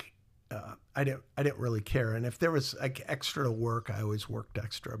like I didn't really care. And if there was like extra to work, I always worked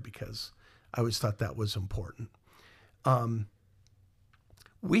extra because I always thought that was important.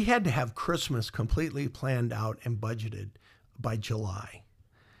 We had to have Christmas completely planned out and budgeted by July.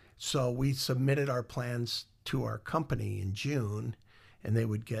 So we submitted our plans to our company in June, and they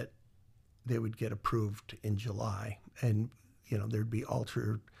would get approved in July. And there'd be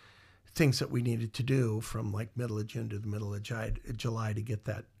altered things that we needed to do from like middle of June to the middle of July to get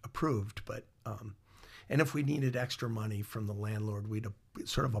that approved. But and if we needed extra money from the landlord, we'd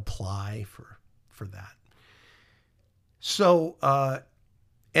sort of apply for that. So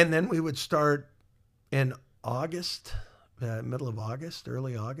and then we would start in August, middle of August,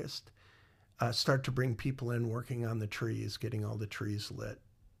 early August, start to bring people in working on the trees, getting all the trees lit.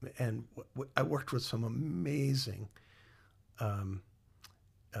 And I worked with some amazing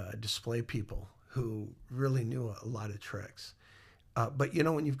display people who really knew a lot of tricks. But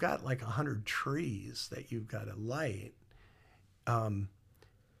when you've got like 100 trees that you've got to light,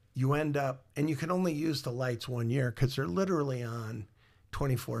 you end up, and you can only use the lights 1 year because they're literally on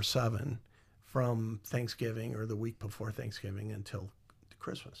 24/7 from Thanksgiving or the week before Thanksgiving until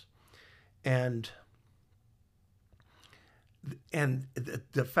Christmas. And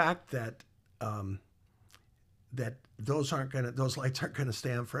the fact that that those lights aren't gonna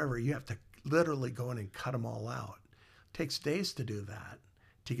stay on forever. You have to literally go in and cut them all out. It takes days to do that,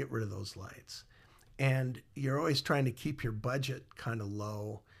 to get rid of those lights. And you're always trying to keep your budget kind of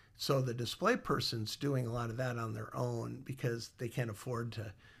low. So the display person's doing a lot of that on their own because they can't afford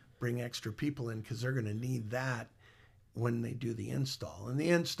to bring extra people in because they're gonna need that when they do the install. And the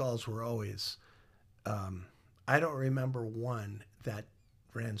installs were always, I don't remember one that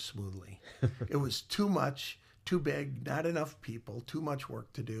ran smoothly. It was too much, too big, not enough people, too much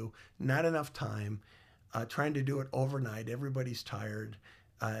work to do, not enough time, trying to do it overnight. Everybody's tired.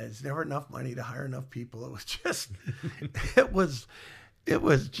 There's never enough money to hire enough people. It was just, it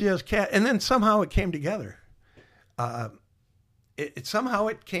was just cat. And then somehow it came together. Somehow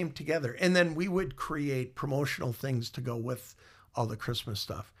it came together. And then we would create promotional things to go with all the Christmas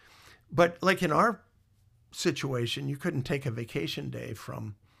stuff. But like in our situation, you couldn't take a vacation day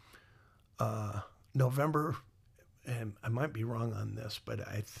from November, and I might be wrong on this, but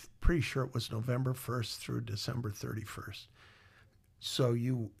I'm pretty sure it was November 1st through December 31st. So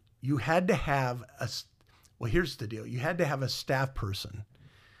you had to have well, here's the deal. You had to have a staff person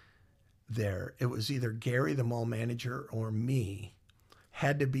there. It was either Gary, the mall manager, or me,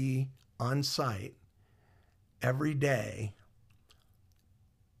 had to be on site every day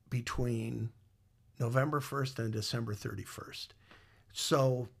between November 1st and December 31st.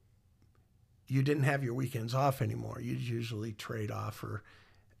 So you didn't have your weekends off anymore. You'd usually trade off, or,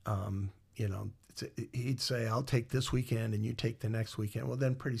 he'd say, I'll take this weekend and you take the next weekend. Well,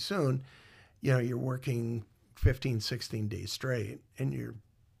 then pretty soon, you're working 15, 16 days straight, and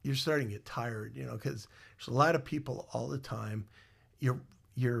you're starting to get tired, because there's a lot of people all the time.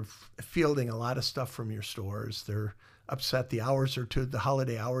 You're fielding a lot of stuff from your stores. They're upset the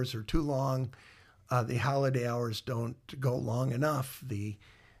holiday hours are too long. The holiday hours don't go long enough.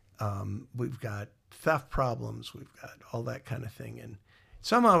 We've got theft problems. We've got all that kind of thing.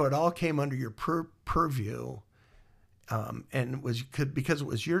 somehow it all came under your purview. And it was because it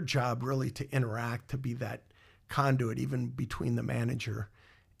was your job really to interact, to be that conduit, even between the manager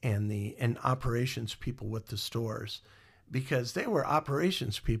and operations people with the stores, because they were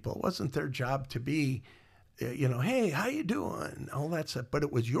operations people. It wasn't their job to be, hey, how you doing? All that stuff. But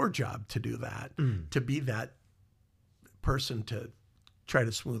it was your job to do that, to be that person to try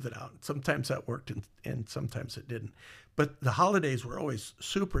to smooth it out. Sometimes that worked and sometimes it didn't. But the holidays were always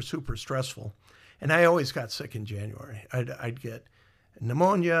super, super stressful. And I always got sick in January. I'd get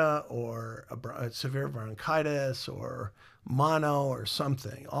pneumonia or a severe bronchitis or mono or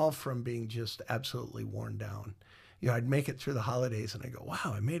something, all from being just absolutely worn down. I'd make it through the holidays and I go,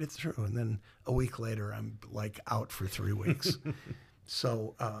 wow, I made it through. And then a week later, I'm like out for 3 weeks.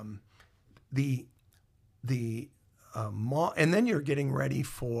 So the mall, and then you're getting ready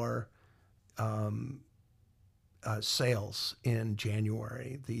for sales in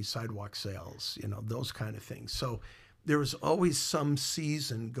January, the sidewalk sales, those kind of things. So there was always some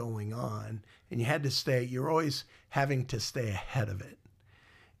season going on, and you're always having to stay ahead of it.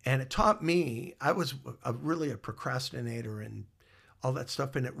 And it taught me, I was really a procrastinator and all that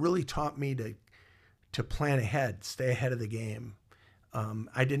stuff, and it really taught me to plan ahead, stay ahead of the game.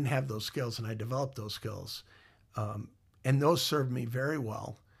 I didn't have those skills, and I developed those skills. And those served me very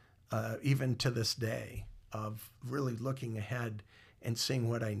well, even to this day, of really looking ahead and seeing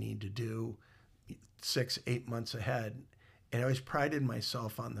what I need to do 6-8 months ahead. And I always prided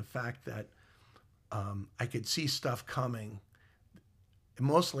myself on the fact that I could see stuff coming,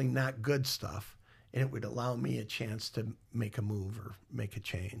 mostly not good stuff, and it would allow me a chance to make a move or make a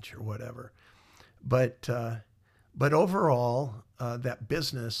change or whatever. But overall, that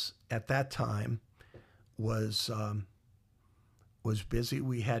business at that time was busy.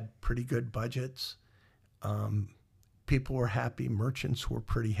 We had pretty good budgets. People were happy. Merchants were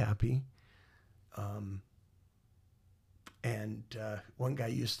pretty happy. And one guy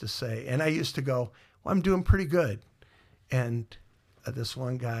used to say, and I used to go, well, I'm doing pretty good. And this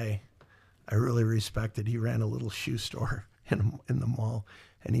one guy I really respected, he ran a little shoe store in the mall.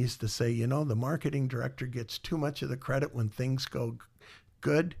 And he used to say, the marketing director gets too much of the credit when things go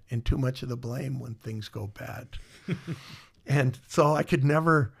good and too much of the blame when things go bad. And so I could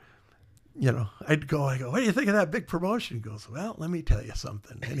never, I go, what do you think of that big promotion? He goes, well, let me tell you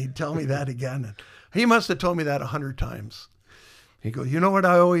something. And he'd tell me that again. And he must have told me that 100 times. He goes, you know what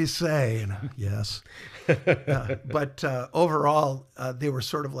I always say? And yes. But overall, they were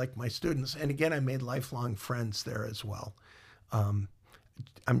sort of like my students. And again, I made lifelong friends there as well.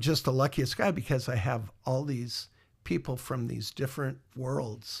 I'm just the luckiest guy because I have all these people from these different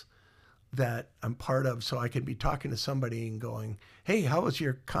worlds that I'm part of. So I could be talking to somebody and going, hey, how was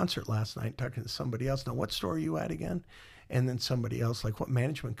your concert last night? Talking to somebody else. Now, what store are you at again? And then somebody else, like, what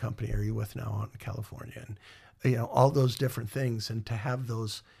management company are you with now out in California? And, all those different things. And to have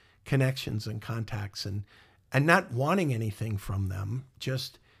those connections and contacts and not wanting anything from them,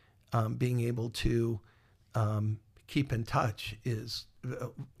 just being able to keep in touch is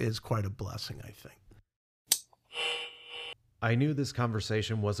quite a blessing, I think. I knew this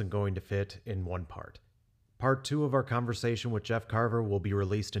conversation wasn't going to fit in one part. Part 2 of our conversation with Jeff Carver will be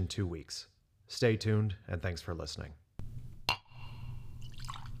released in 2 weeks. Stay tuned, and thanks for listening.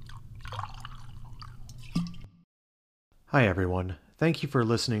 Hi everyone. Thank you for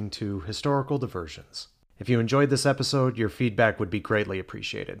listening to Historical Diversions. If you enjoyed this episode, your feedback would be greatly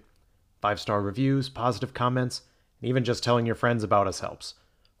appreciated. 5-star reviews, positive comments, and even just telling your friends about us helps.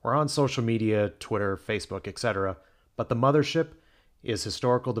 We're on social media, Twitter, Facebook, etc., but the mothership is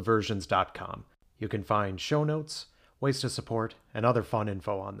historicaldiversions.com. You can find show notes, ways to support, and other fun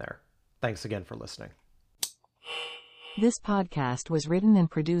info on there. Thanks again for listening. This podcast was written and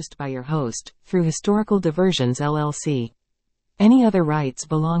produced by your host, through Historical Diversions LLC. Any other rights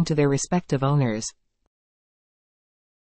belong to their respective owners.